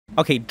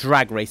Okay,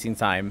 drag racing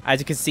time. As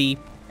you can see,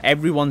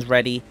 everyone's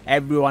ready.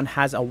 Everyone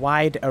has a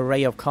wide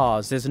array of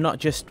cars. There's not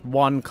just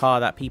one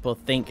car that people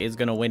think is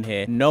going to win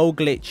here. No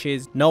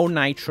glitches, no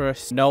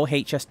nitrous, no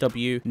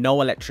HSW,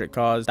 no electric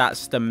cars.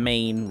 That's the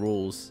main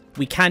rules.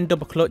 We can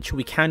double clutch,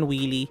 we can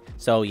wheelie.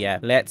 So yeah,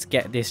 let's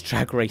get this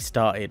drag race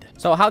started.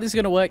 So how this is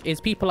going to work is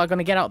people are going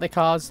to get out their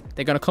cars.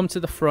 They're going to come to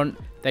the front.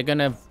 They're going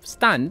to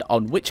stand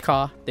on which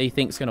car they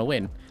think is going to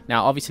win.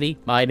 Now, obviously,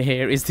 mine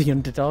here is the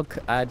underdog,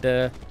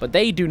 and, but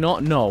they do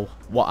not know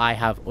what I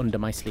have under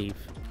my sleeve.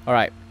 All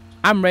right,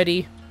 I'm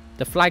ready.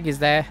 The flag is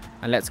there,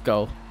 and let's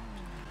go.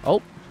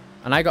 Oh,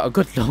 and I got a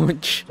good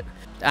launch.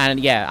 And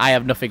yeah, I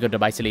have nothing under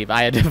my sleeve.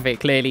 I had nothing.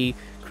 Clearly,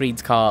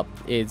 Creed's car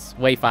is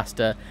way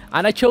faster.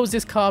 And I chose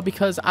this car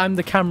because I'm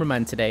the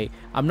cameraman today.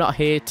 I'm not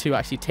here to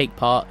actually take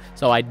part,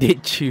 so I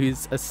did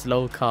choose a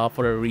slow car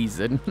for a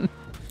reason.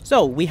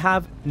 So we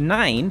have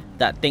 9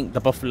 that think the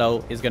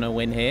Buffalo is going to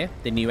win here,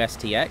 the new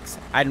STX,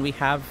 and we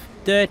have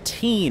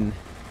 13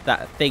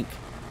 that think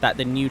that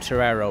the new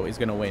Torero is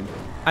going to win.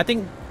 I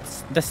think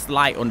the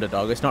slight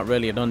underdog, it's not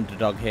really an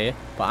underdog here,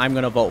 but I'm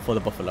going to vote for the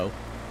Buffalo.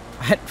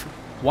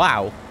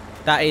 Wow,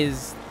 that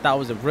was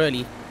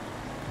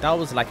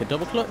like a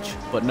double clutch,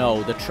 but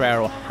no, the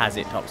Torero has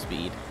it top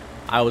speed.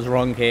 I was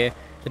wrong here.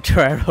 The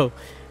Torero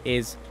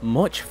is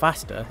much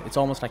faster. It's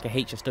almost like a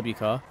HSW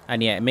car.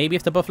 And yeah, maybe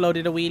if the Buffalo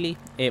did a wheelie,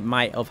 it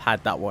might have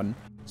had that one.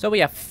 So we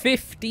have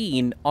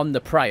 15 on the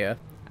Prior,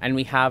 and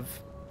we have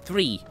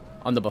 3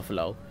 on the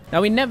Buffalo. Now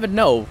we never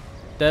know.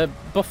 The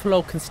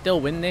Buffalo can still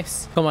win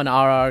this. Come on,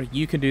 RR,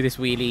 you can do this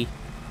wheelie.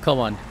 Come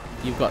on,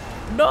 you've got...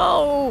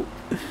 No!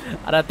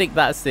 And I think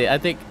that's it. I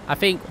think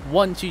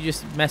once you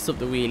just mess up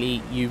the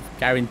wheelie, you've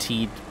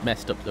guaranteed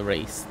messed up the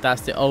race.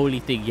 That's the only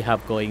thing you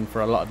have going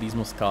for a lot of these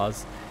muscle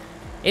cars.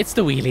 It's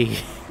the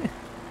wheelie.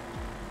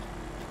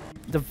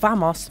 The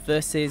Vamos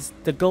versus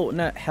the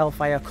Goatnut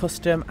Hellfire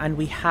Custom, and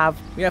we have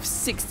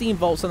 16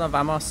 votes on the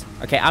Vamos.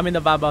 Okay, I'm in the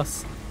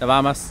Vamos. The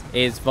Vamos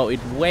is voted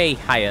way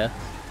higher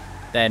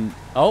than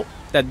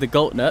the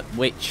Goatnut,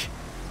 which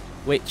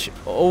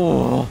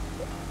oh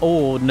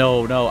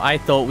no, I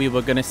thought we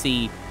were gonna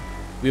see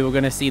the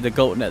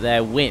Goatnut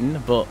there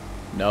win, but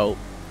no.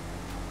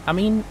 I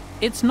mean,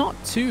 it's not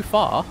too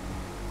far.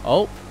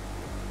 Oh,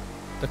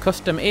 the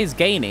Custom is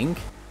gaining.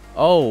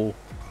 Oh,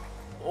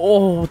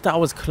 that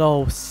was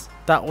close.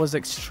 That was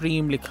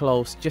extremely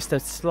close. Just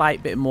a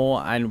slight bit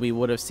more and we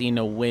would have seen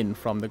a win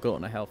from the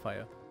Goatnut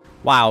Hellfire.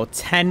 Wow,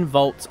 10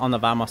 votes on the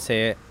Vamos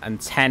here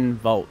and 10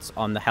 votes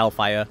on the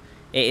Hellfire.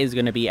 It is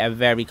going to be a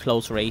very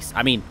close race.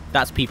 I mean,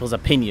 that's people's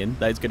opinion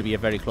that it's going to be a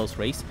very close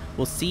race.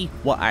 We'll see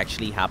what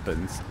actually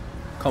happens.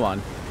 Come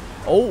on.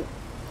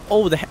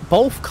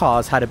 Both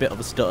cars had a bit of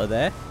a stutter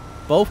there.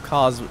 Both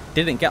cars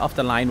didn't get off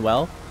the line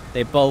well.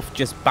 They both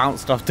just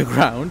bounced off the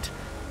ground.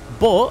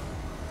 But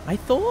I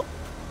thought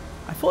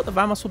the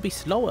Vamos would be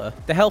slower.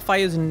 The Hellfire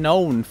is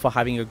known for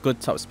having a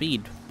good top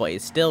speed, but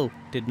it still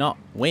did not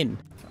win.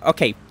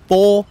 Okay,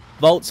 4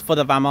 votes for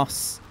the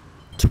Vamos,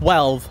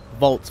 12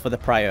 votes for the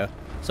Prior.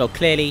 So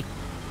clearly,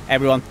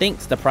 everyone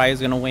thinks the Prior is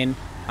going to win.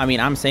 I mean,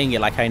 I'm saying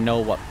it like I know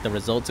what the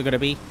results are going to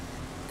be.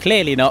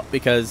 Clearly not,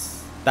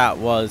 because that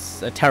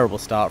was a terrible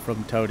start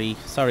from Toady.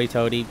 Sorry,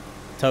 Toady.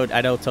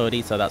 I know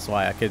Toady, so that's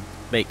why I could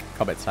make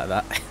comments like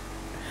that.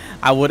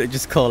 I wouldn't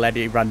just call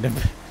any random...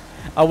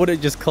 I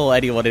wouldn't just call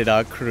anyone in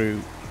our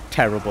crew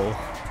terrible.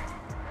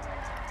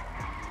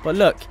 But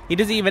look, he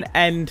doesn't even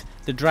end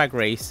the drag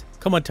race.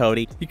 Come on,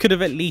 Toady. You could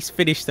have at least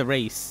finished the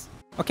race.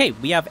 Okay,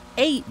 we have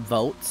 8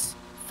 votes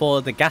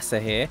for the Gasser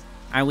here.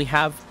 And we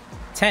have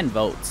 10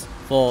 votes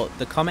for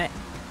the Comet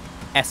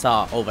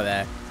SR over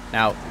there.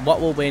 Now,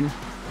 what will win?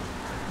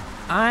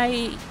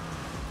 I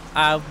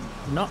am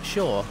not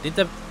sure.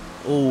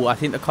 Oh, I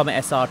think the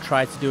Comet SR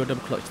tried to do a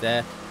double clutch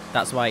there.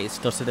 That's why it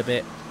stuttered a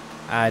bit.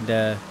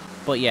 And,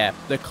 but yeah,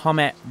 the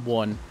Comet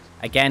won.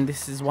 Again,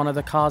 this is one of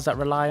the cars that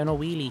rely on a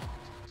wheelie.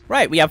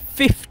 Right, we have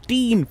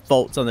 15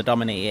 votes on the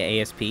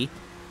Dominator ASP.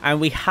 And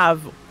we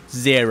have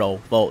 0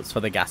 votes for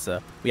the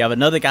Gasser. We have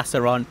another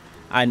Gasser on.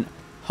 And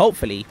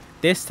hopefully,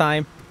 this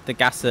time, the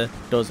Gasser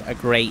does a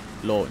great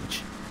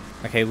launch.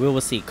 Okay, we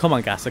will see. Come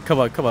on, Gasser. Come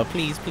on,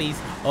 please, please.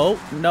 Oh,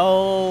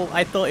 no.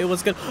 I thought it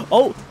was good.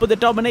 Oh, but the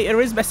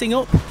Dominator is messing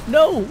up.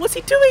 No, what's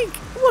he doing?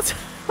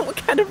 What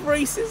kind of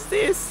race is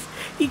this?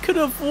 He could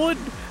have won,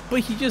 but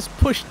he just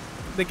pushed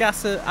the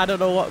Gasser. I don't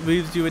know what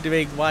moves you were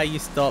doing, why you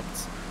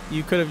stopped.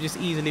 You could have just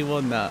easily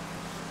won that.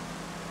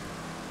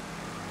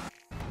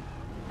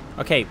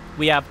 Okay,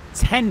 we have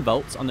 10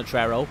 votes on the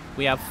Trero.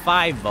 We have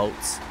 5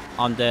 votes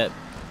on the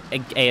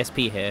ASP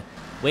here,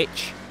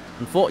 which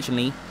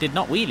unfortunately did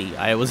not wheelie.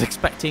 I was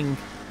expecting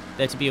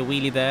there to be a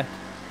wheelie there.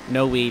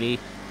 No wheelie,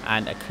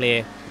 and a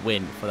clear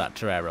win for that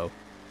Torero.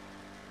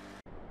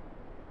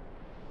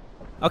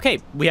 Okay,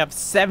 we have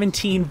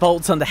 17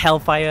 votes on the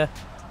Hellfire.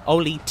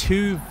 Only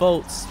 2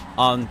 votes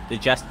on the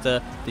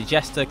Jester. The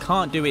Jester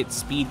can't do its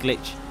speed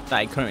glitch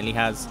that it currently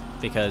has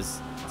because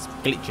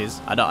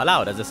glitches are not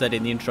allowed. As I said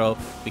in the intro,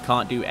 we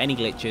can't do any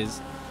glitches.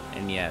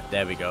 And yeah,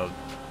 there we go.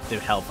 The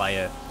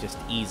Hellfire just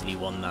easily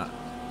won that.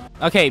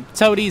 Okay,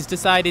 Toadie's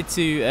decided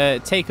to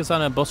take us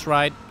on a bus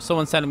ride.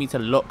 Someone's telling me to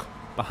look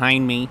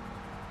behind me.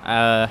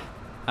 I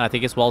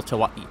think it's Walter.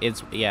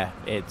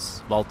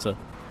 It's Walter.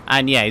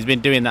 And yeah, he's been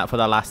doing that for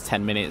the last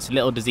 10 minutes.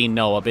 Little does he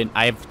know,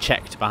 I've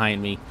checked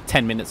behind me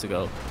 10 minutes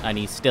ago, and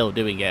he's still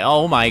doing it.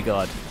 Oh my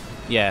god.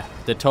 Yeah,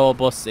 the tour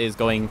bus is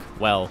going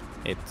well.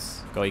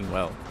 It's going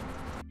well.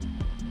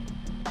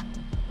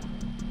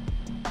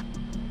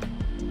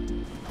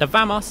 The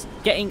Vamos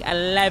getting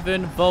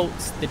 11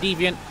 votes. The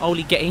Deviant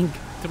only getting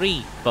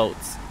 3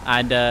 votes.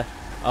 And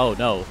oh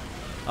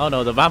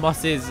no, the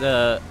Vamos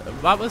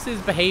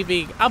is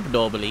behaving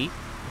abnormally,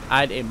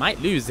 and it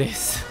might lose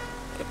this.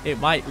 It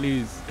might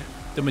lose.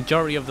 The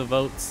majority of the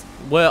votes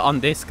were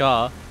on this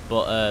car,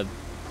 but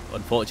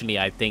unfortunately,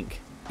 I think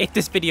if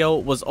this video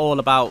was all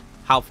about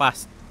how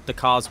fast the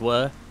cars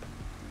were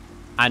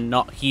and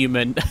not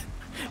human,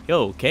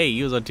 okay,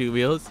 he was on 2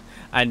 wheels,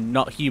 and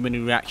not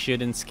human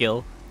reaction and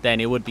skill, then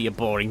it would be a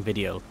boring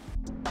video.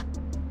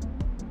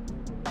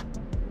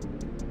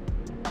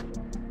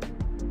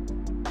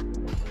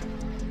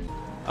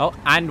 Oh,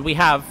 and we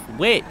have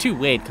 2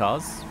 weird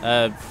cars.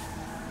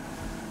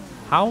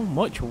 How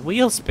much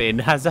wheel spin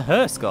has a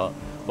hearse got?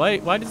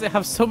 Why does it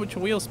have so much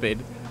wheel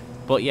spin?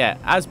 But yeah,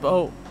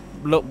 Asbo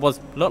looked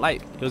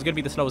like it was going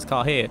to be the slowest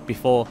car here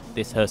before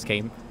this hearse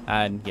came.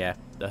 And yeah,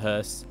 the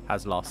hearse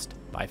has lost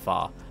by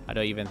far. I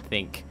don't even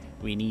think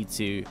we need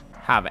to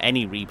have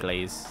any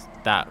replays.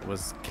 That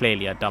was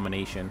clearly a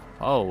domination.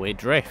 Oh, it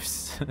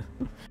drifts.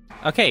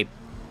 Okay,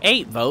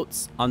 8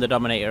 votes on the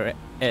Dominator.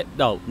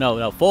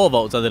 No, 4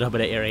 votes on the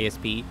Dominator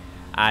ASP.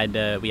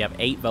 And we have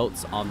 8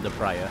 votes on the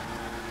Prior.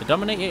 The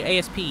Dominator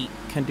ASP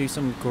can do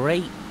some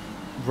great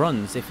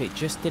runs if it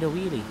just did a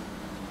wheelie.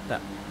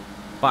 But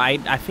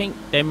I think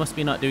they must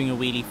be not doing a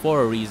wheelie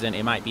for a reason.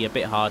 It might be a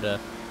bit harder.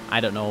 I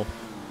don't know.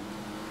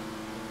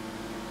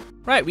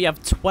 Right, we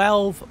have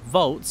 12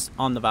 votes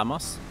on the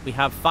Vamos. We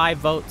have 5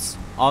 votes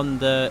on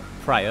the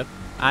Prior.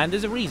 And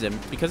there's a reason.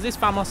 Because this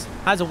Vamos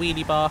has a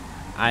wheelie bar.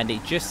 And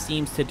it just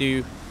seems to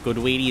do good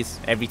wheelies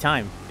every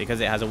time.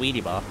 Because it has a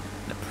wheelie bar.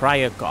 The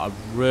Prior got a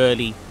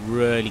really,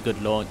 really good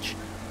launch.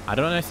 I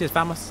don't know if this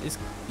Vamos is...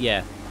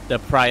 Yeah, the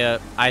Prior,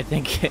 I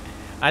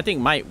think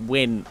might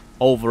win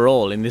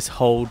overall in this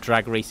whole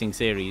drag racing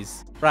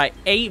series. Right,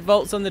 8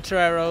 votes on the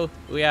Torero.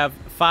 We have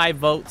 5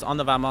 votes on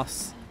the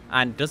Vamos.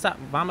 And does that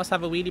Vamos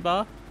have a wheelie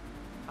bar?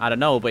 I don't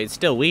know, but it's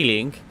still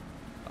wheeling.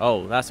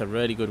 Oh, that's a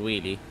really good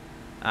wheelie.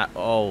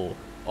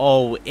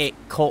 Oh, it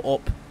caught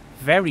up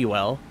very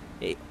well.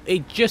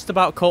 It just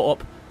about caught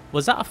up.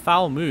 Was that a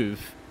foul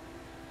move?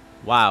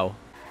 Wow.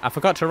 I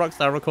forgot to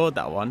Rockstar record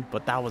that one,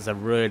 but that was a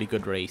really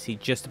good race. He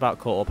just about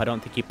caught up. I don't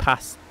think he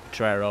passed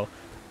Torero.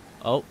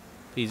 Oh,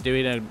 he's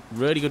doing a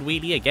really good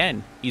wheelie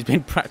again. He's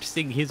been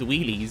practicing his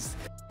wheelies.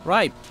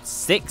 Right,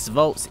 6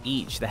 votes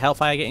each. The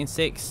Hellfire getting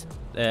 6,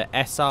 the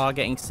SR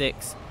getting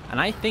 6, and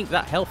I think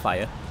that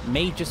Hellfire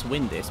may just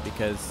win this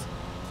because,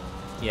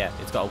 yeah,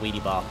 it's got a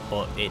wheelie bar,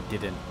 but it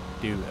didn't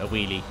do a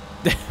wheelie.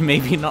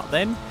 Maybe not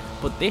then,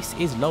 but this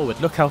is lowered.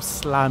 Look how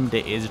slammed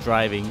it is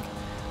driving.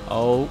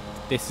 Oh,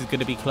 this is going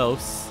to be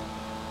close.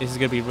 This is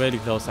going to be really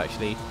close,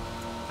 actually.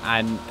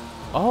 And,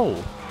 oh,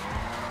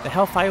 the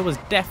Hellfire was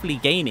definitely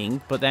gaining,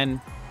 but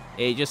then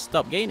it just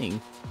stopped gaining.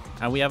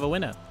 And we have a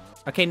winner.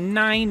 Okay,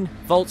 9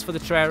 votes for the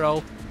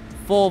Torero,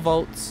 4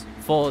 votes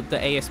for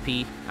the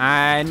ASP.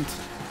 And,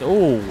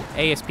 oh,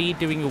 ASP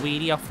doing a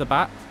wheelie off the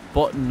bat,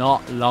 but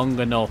not long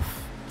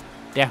enough.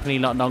 Definitely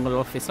not long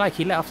enough. It's like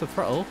he let off the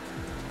throttle.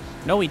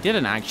 No, he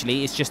didn't,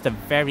 actually. It's just the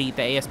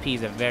ASP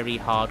is a very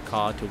hard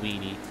car to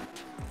wheelie.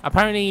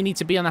 Apparently, you need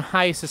to be on a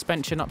high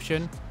suspension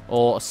option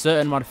or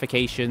certain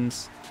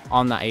modifications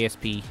on that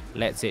ASP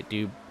lets it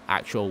do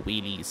actual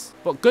wheelies.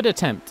 But good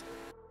attempt.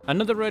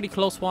 Another really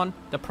close one.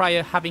 The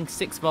Prior having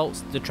 6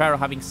 votes, the Torero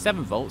having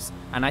 7 votes.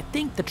 And I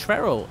think the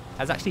Torero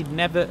has actually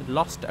never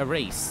lost a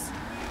race.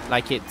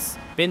 Like, it's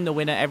been the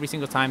winner every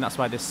single time. That's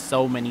why there's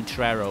so many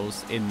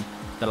Toreros in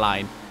the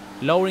line.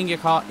 Lowering your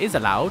car is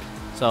allowed.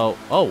 So,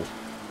 oh,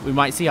 we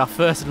might see our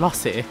first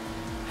loss here.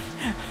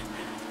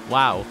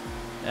 Wow.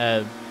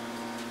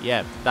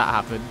 Yeah, that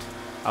happened.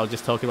 I was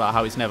just talking about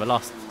how it's never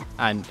lost,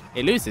 and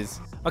it loses.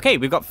 Okay,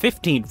 we've got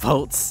 15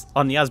 votes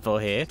on the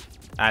Asbo here,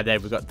 and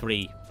then we've got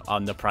 3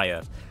 on the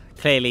Prior.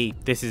 Clearly,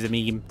 this is a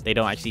meme. They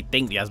don't actually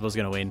think the Asbo's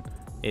going to win.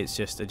 It's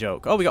just a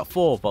joke. Oh, we got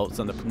 4 votes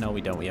on the... No,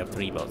 we don't. We have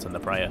 3 votes on the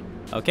Prior.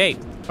 Okay,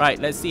 right,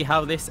 let's see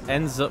how this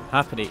ends up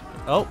happening.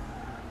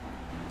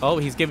 Oh,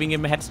 he's giving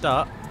him a head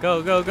start.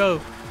 Go, go,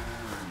 go.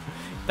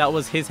 That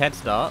was his head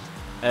start.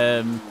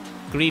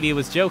 Greedy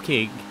was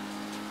joking.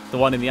 The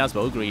one in the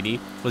Asbo,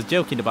 Greedy, was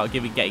joking about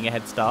getting a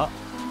head start.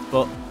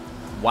 But,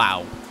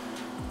 wow.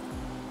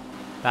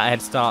 That head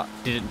start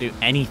didn't do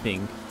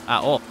anything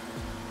at all.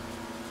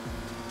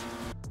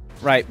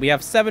 Right, we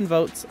have 7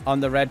 votes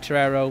on the red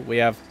Torero. We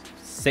have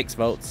 6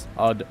 votes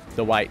on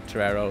the white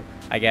Torero.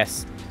 I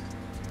guess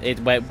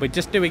we're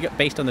just doing it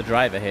based on the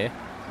driver here.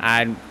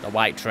 And the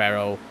white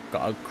Torero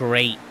got a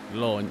great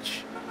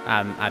launch.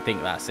 I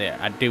think that's it.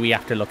 And do we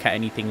have to look at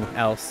anything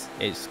else?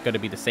 It's going to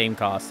be the same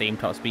car, same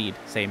top speed,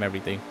 same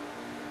everything.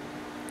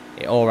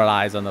 it all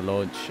relies on the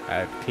launch.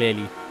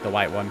 Clearly, the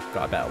white one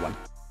got a better one.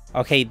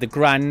 Okay, the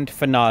grand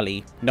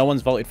finale. No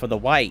one's voted for the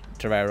white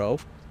Torero,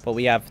 but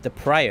we have the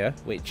Prior,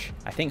 which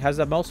I think has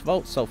the most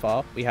votes so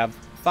far. We have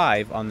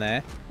 5 on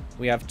there.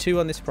 We have 2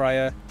 on this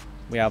Prior.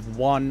 We have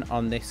 1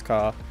 on this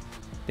car.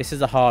 This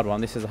is a hard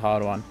one. This is a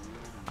hard one.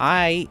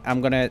 I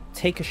am going to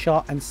take a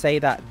shot and say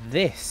that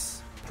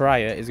this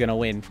Prior is going to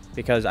win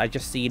because I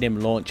just seen him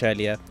launch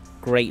earlier.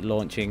 Great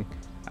launching,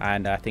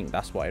 and I think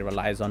that's what it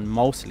relies on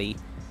mostly.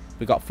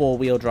 We got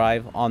 4-wheel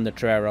drive on the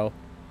Torero,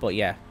 but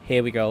yeah,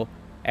 here we go.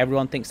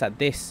 Everyone thinks that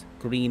this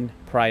green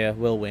Prior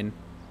will win.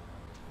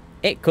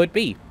 It could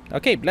be.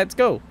 Okay, let's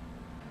go.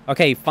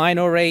 Okay,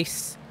 final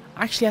race.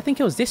 Actually, I think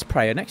it was this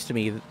Prior next to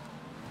me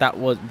that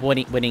was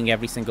winning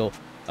every single...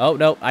 Oh,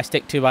 no, I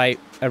stick to my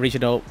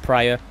original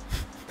Prior.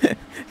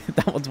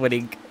 That one's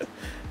winning.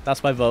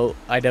 That's my vote.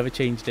 I never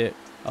changed it.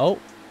 Oh,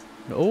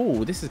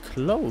 this is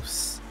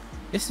close.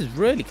 This is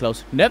really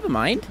close. Never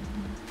mind.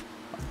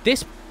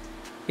 This...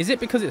 Is it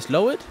because it's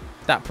lowered?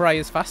 That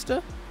Prior's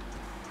faster?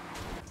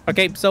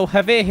 Okay, so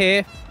Javier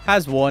here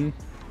has won.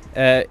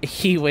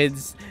 He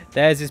wins.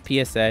 There's his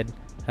PSN.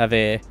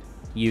 Javier,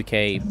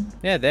 UK.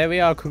 Yeah, there we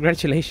are.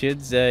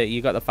 Congratulations.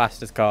 You got the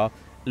fastest car.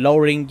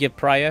 Lowering your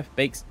Prior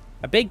makes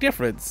a big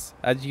difference,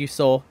 as you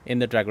saw in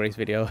the drag race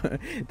video.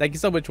 Thank you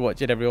so much for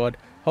watching, everyone.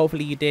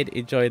 Hopefully you did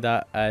enjoy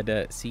that,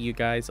 and see you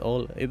guys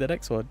all in the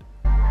next one.